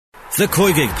The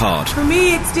Coigig Pod. For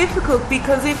me, it's difficult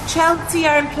because if Chelsea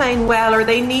aren't playing well or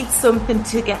they need something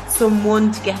to get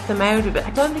someone to get them out of it, I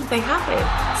don't think they have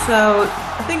it. So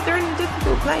I think they're in a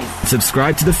difficult place.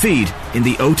 Subscribe to the feed in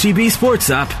the OTB Sports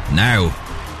app now.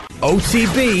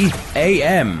 OTB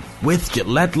AM with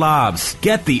Gillette Labs.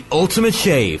 Get the ultimate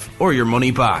shave or your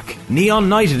money back. Neon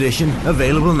Night Edition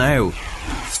available now.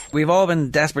 We've all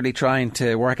been desperately trying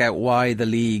to work out why the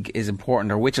league is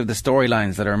important, or which of the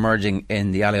storylines that are emerging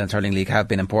in the Allianz Hurling League have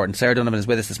been important. Sarah Donovan is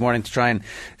with us this morning to try and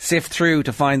sift through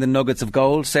to find the nuggets of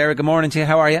gold. Sarah, good morning to you.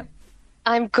 How are you?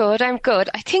 I'm good.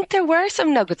 I think there were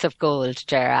some nuggets of gold,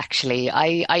 Ger, actually.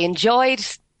 I enjoyed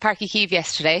Páirc Uí Chaoimh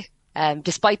yesterday,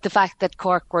 despite the fact that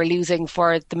Cork were losing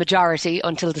for the majority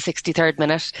until the 63rd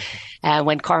minute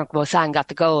when Cormac Bosan got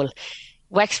the goal.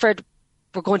 Wexford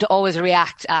were going to always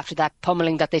react after that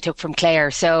pummeling that they took from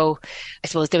Clare. So I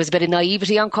suppose there was a bit of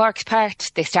naivety on Cork's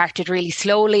part. They started really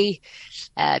slowly.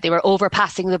 They were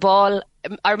overpassing the ball.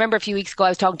 I remember a few weeks ago I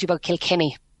was talking to you about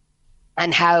Kilkenny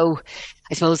and how,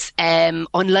 I suppose,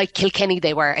 unlike Kilkenny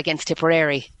they were against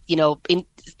Tipperary. You know,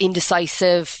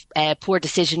 indecisive, poor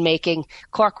decision making.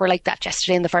 Cork were like that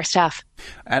yesterday in the first half.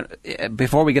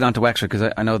 Before we get on to Wexford,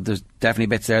 because I know there's definitely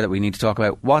bits there that we need to talk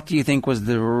about, what do you think was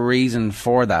the reason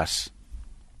for that?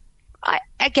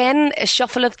 Again, a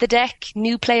shuffle of the deck,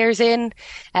 new players in.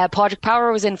 Padraig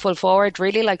Power was in full forward,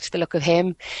 really liked the look of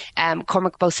him.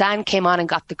 Cormac Bosan came on and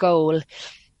got the goal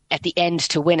at the end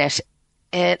to win it.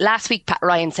 Last week, Pat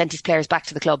Ryan sent his players back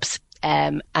to the clubs.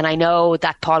 And I know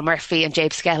that Paul Murphy and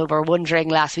Jabe Skehill were wondering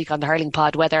last week on the Hurling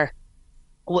Pod whether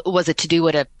was it to do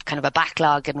with a kind of a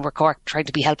backlog and were Cork trying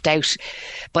to be helped out.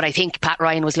 But I think Pat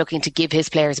Ryan was looking to give his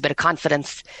players a bit of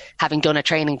confidence, having done a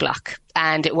training block.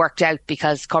 And it worked out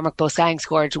because Cormac Bosan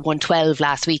scored 112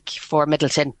 last week for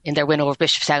Middleton in their win over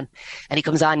Bishopstown. And he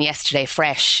comes on yesterday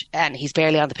fresh and he's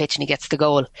barely on the pitch and he gets the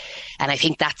goal. And I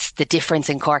think that's the difference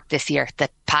in Cork this year,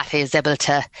 that Pat is able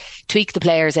to tweak the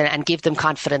players and give them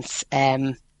confidence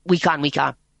week on, week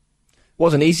on.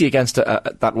 Wasn't easy against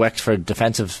that Wexford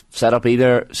defensive setup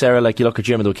either, Sarah. Like, you look at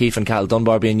Diarmuid O'Keefe and Cathal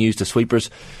Dunbar being used as sweepers.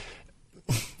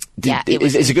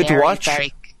 Is it good to watch?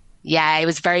 It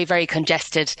was very, very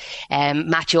congested.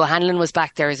 Matthew O'Hanlon was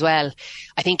back there as well.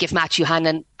 I think if Matthew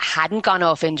O'Hanlon hadn't gone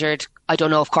off injured, I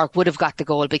don't know if Cork would have got the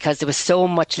goal because there was so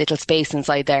much little space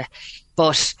inside there.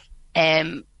 But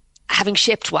having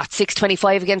shipped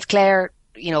 625 against Clare,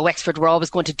 you know, Wexford were always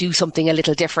going to do something a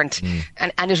little different,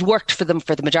 and it worked for them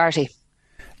for the majority.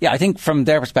 Yeah, I think from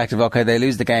their perspective, okay, they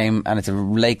lose the game and it's a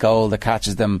late goal that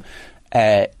catches them.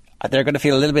 They're going to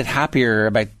feel a little bit happier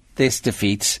about this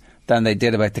defeat than they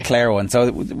did about the Clare one. So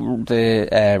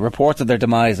the reports of their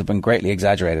demise have been greatly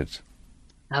exaggerated.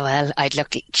 Oh well,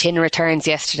 Chin returns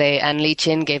yesterday, and Lee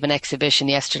Chin gave an exhibition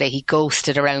yesterday. He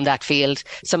ghosted around that field.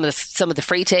 Some of the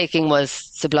free taking was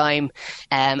sublime,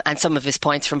 and some of his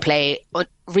points from play,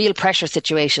 real pressure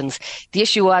situations. The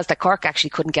issue was that Cork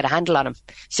actually couldn't get a handle on him.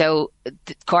 So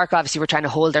Cork obviously were trying to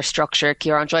hold their structure.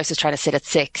 Kieran Joyce was trying to sit at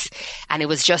 6, and it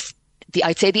was just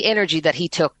I'd say the energy that he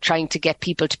took trying to get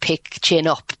people to pick Chin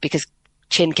up, because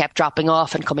Chin kept dropping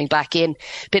off and coming back in,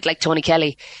 a bit like Tony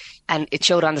Kelly. And it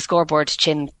showed on the scoreboard.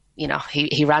 Chin, you know,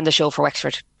 he ran the show for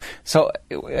Wexford. So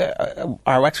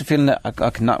are Wexford feeling,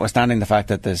 notwithstanding the fact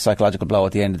that the psychological blow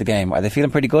at the end of the game, are they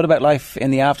feeling pretty good about life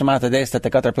in the aftermath of this, that they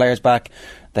got their players back,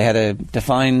 they had a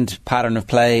defined pattern of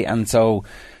play, and so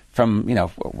from, you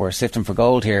know, we're sifting for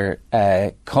gold here,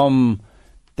 come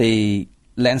the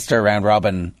Leinster round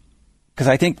robin, because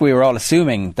I think we were all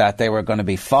assuming that they were going to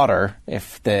be fodder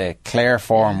if the Clare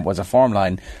form was a form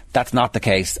line. That's not the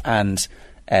case, and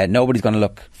nobody's going to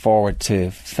look forward to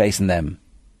facing them.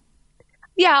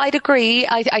 Yeah, I'd agree.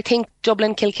 I think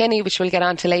Dublin Kilkenny, which we'll get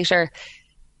on to later,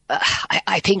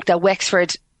 I think that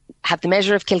Wexford have the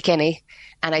measure of Kilkenny,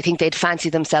 and I think they'd fancy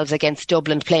themselves against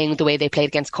Dublin playing the way they played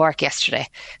against Cork yesterday.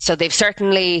 So they've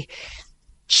certainly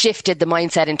shifted the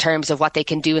mindset in terms of what they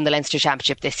can do in the Leinster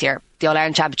Championship this year. The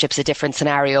All-Ireland Championship's a different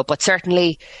scenario, but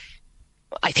certainly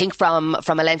I think from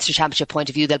a Leinster Championship point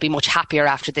of view, they'll be much happier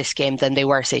after this game than they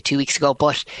were, say, 2 weeks ago.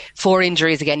 But 4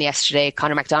 injuries again yesterday.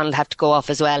 Conor McDonald had to go off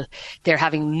as well. They're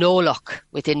having no luck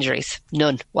with injuries.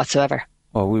 None whatsoever.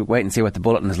 Well, we'll wait and see what the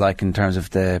bulletin is like in terms of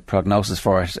the prognosis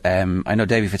for it. I know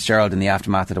Davy Fitzgerald in the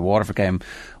aftermath of the Waterford game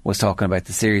was talking about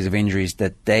the series of injuries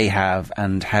that they have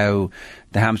and how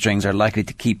the hamstrings are likely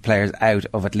to keep players out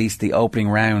of at least the opening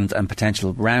rounds and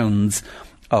potential rounds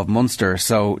of Munster.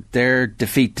 So their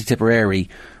defeat to Tipperary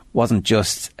wasn't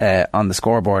just on the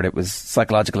scoreboard, it was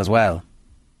psychological as well.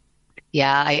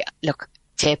 Yeah, look,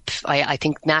 tip. I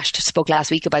think Nash spoke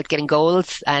last week about getting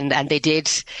goals, and they did.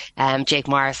 Jake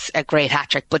Morris, a great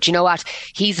hat-trick. But you know what?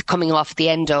 He's coming off the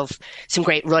end of some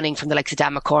great running from the likes of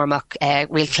Dan McCormack,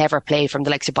 real clever play from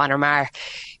the likes of Bonner Marr.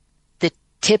 The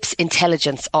tip's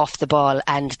intelligence off the ball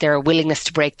and their willingness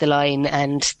to break the line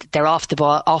and their off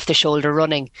the shoulder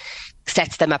running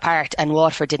sets them apart, and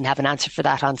Waterford didn't have an answer for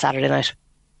that on Saturday night.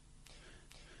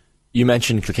 You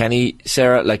mentioned Kilkenny,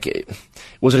 Sarah.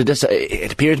 Was it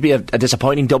it appeared to be a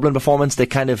disappointing Dublin performance? They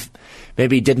kind of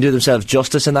maybe didn't do themselves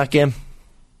justice in that game.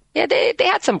 Yeah, they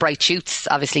had some bright shoots.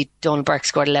 Obviously, Donald Burke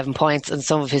scored 11 points, and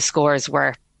some of his scores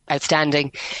were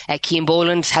outstanding. Cian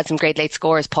Boland had some great late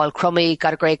scores. Paul Crummy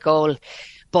got a great goal,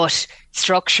 but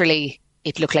structurally,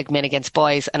 it looked like men against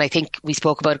boys. And I think we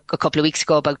spoke about a couple of weeks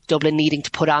ago about Dublin needing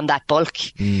to put on that bulk,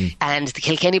 and the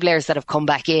Kilkenny players that have come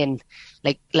back in.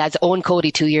 Like, lads, Owen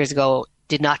Cody 2 years ago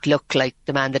did not look like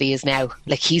the man that he is now.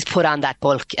 Like, he's put on that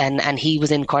bulk, and he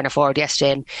was in corner forward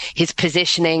yesterday, and his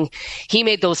positioning, he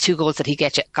made those 2 goals that he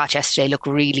got yesterday look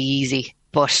really easy,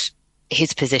 but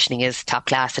his positioning is top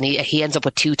class, and he ends up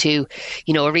with 2-2,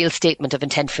 a real statement of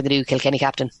intent for the new Kilkenny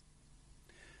captain.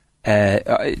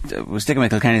 I was sticking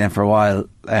with Kilkenny then for a while.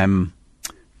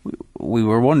 We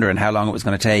were wondering how long it was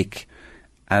going to take.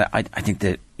 I think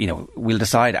that, we'll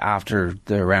decide after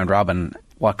the round robin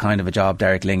what kind of a job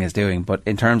Derek Lyng is doing. But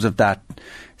in terms of that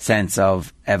sense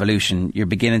of evolution, you're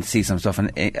beginning to see some stuff.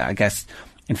 And I guess,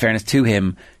 in fairness to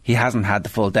him, he hasn't had the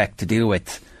full deck to deal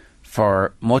with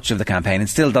for much of the campaign and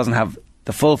still doesn't have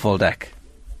the full deck.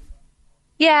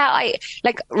 Yeah,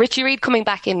 Richie Reid coming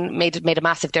back in made a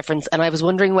massive difference, and I was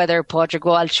wondering whether Padraig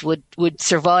Walsh would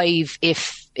survive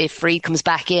if Reid comes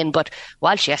back in, but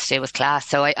Walsh yesterday was class,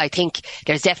 so I think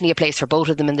there's definitely a place for both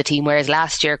of them in the team, whereas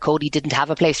last year Cody didn't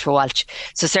have a place for Walsh.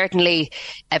 So certainly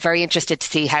very interested to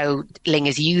see how Lyng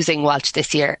is using Walsh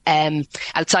this year.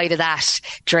 Outside of that,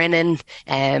 Drennan,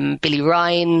 Billy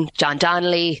Ryan, John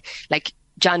Donnelly.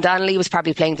 John Donnelly was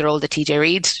probably playing the role that TJ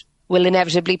Reid will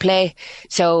inevitably play,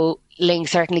 so Lyng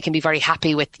certainly can be very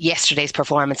happy with yesterday's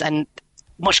performance and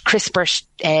much crisper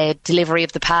delivery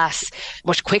of the pass,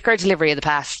 much quicker delivery of the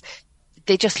pass.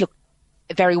 They just look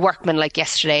very workmanlike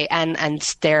yesterday, and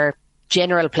their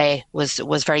general play was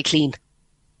very clean.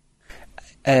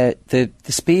 The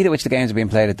speed at which the games are being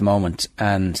played at the moment,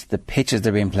 and the pitches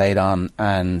they're being played on,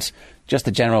 and just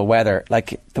the general weather.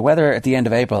 Like, the weather at the end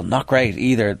of April, not great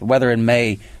either. The weather in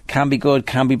May can be good,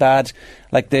 can be bad.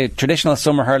 Like the traditional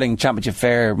summer hurling championship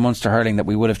fair, Munster hurling that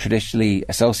we would have traditionally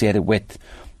associated with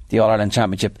the All-Ireland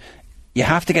Championship, you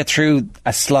have to get through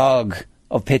a slog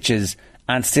of pitches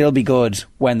and still be good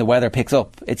when the weather picks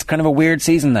up. It's kind of a weird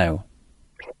season now.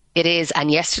 It is, and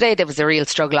yesterday there was a real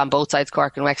struggle on both sides,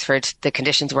 Cork and Wexford. The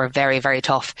conditions were very, very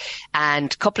tough,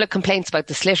 and a couple of complaints about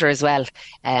the slitter as well.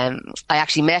 I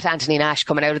actually met Anthony Nash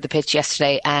coming out of the pitch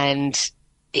yesterday, and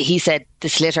he said the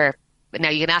slitter, now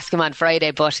you can ask him on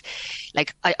Friday, but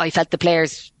I felt the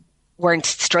players weren't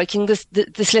striking the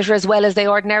slitter as well as they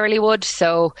ordinarily would,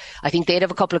 so I think they'd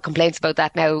have a couple of complaints about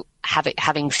that now,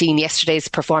 having seen yesterday's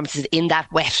performances in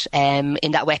that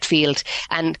wet field.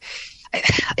 And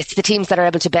it's the teams that are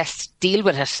able to best deal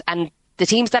with it, and the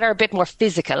teams that are a bit more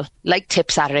physical, like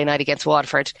Tip Saturday night against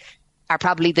Waterford, are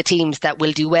probably the teams that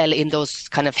will do well in those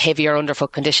kind of heavier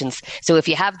underfoot conditions. So if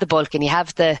you have the bulk and you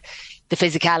have the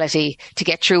physicality to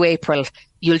get through April,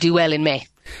 you'll do well in May.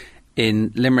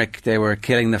 In Limerick, they were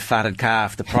killing the fatted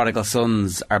calf. The prodigal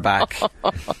sons are back.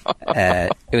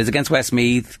 It was against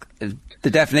Westmeath. The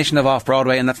definition of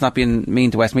off-Broadway, and that's not being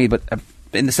mean to Westmeath, but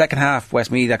in the second half,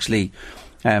 Westmeath actually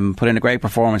put in a great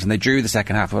performance, and they drew the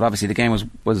second half, but obviously the game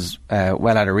was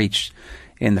well out of reach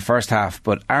in the first half.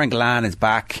 But Aaron Gillane is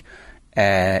back,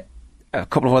 a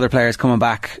couple of other players coming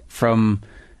back from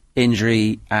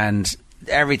injury, and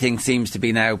everything seems to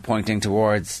be now pointing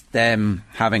towards them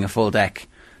having a full deck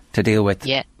to deal with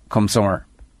come summer.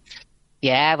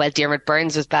 Yeah, well, Diarmuid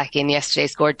Burns was back in yesterday,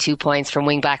 scored 2 points from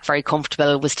wing back, very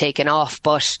comfortable, was taken off,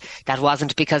 but that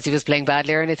wasn't because he was playing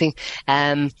badly or anything.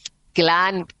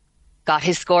 Gillane got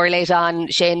his score late on.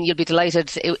 Shane, you'll be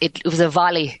delighted. It was a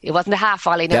volley. It wasn't a half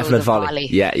volley. No, definite it was a volley.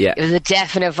 Yeah. It was a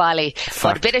definite volley.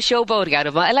 But a bit of showboating out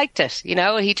of him. I liked it. You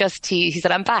know, he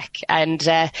said, I'm back. And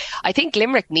I think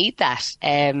Limerick need that.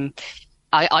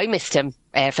 I missed him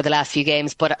for the last few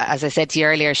games, but as I said to you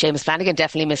earlier, Seamus Flanagan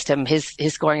definitely missed him. His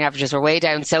scoring averages were way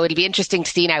down. So it'll be interesting to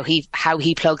see now how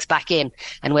he plugs back in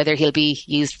and whether he'll be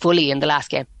used fully in the last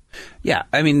game. Yeah,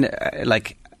 I mean,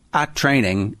 at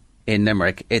training in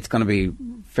Limerick, it's going to be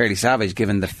fairly savage,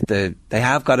 given they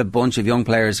have got a bunch of young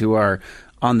players who are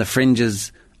on the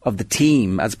fringes of the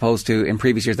team, as opposed to in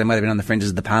previous years they might have been on the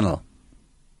fringes of the panel.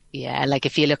 Yeah, like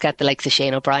if you look at the likes of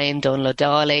Shane O'Brien, Donald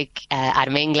O'Dowlig,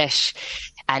 Adam English,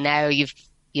 and now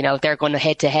they're going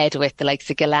head to head with the likes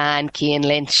of Gillane, Cian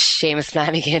Lynch, Seamus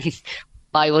Flanagan.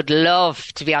 I would love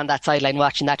to be on that sideline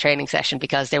watching that training session,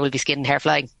 because there will be skin and hair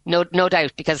flying. No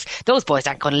doubt, because those boys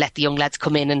aren't going to let the young lads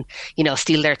come in and,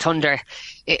 steal their thunder.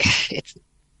 It's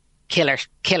killer.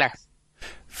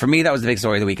 For me, that was the big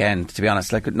story of the weekend, to be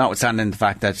honest. Like, notwithstanding the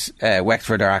fact that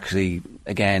Wexford are actually,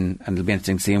 again, and it'll be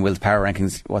interesting to see in Will's power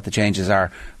rankings what the changes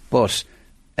are, but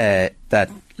that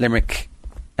Limerick,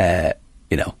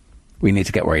 we need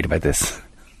to get worried about this.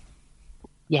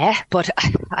 Yeah, but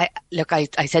I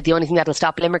said the only thing that'll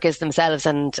stop Limerick is themselves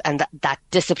and that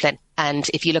discipline. And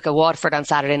if you look at Waterford on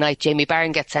Saturday night, Jamie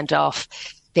Barron gets sent off.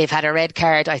 They've had a red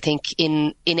card, I think,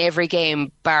 in every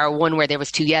game, bar one where there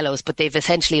was 2 yellows, but they've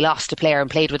essentially lost a player and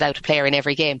played without a player in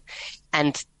every game.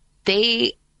 And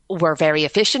they were very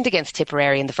efficient against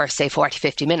Tipperary in the first, say, 40,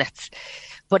 50 minutes.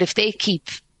 But if they keep,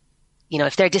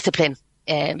 if their discipline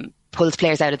pulls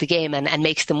players out of the game and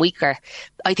makes them weaker,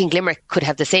 I think Limerick could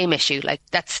have the same issue. Like,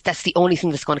 that's the only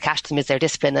thing that's going to catch them is their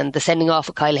discipline. And the sending off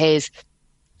of Kyle Hayes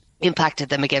impacted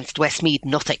them against Westmeath,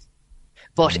 nothing.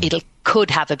 But it could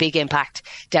have a big impact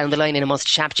down the line in a Munster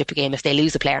Championship game if they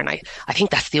lose a player. And I think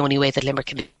that's the only way that Limerick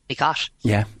can be caught.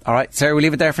 Yeah. All right, Sarah, we'll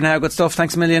leave it there for now. Good stuff.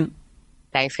 Thanks a million.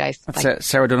 Thanks, guys. That's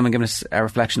Sarah Donovan giving us a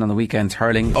reflection on the weekend's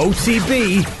hurling.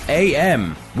 OTB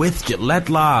AM with Gillette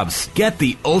Labs. Get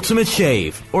the ultimate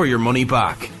shave or your money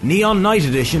back. Neon Night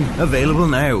Edition available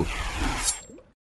now.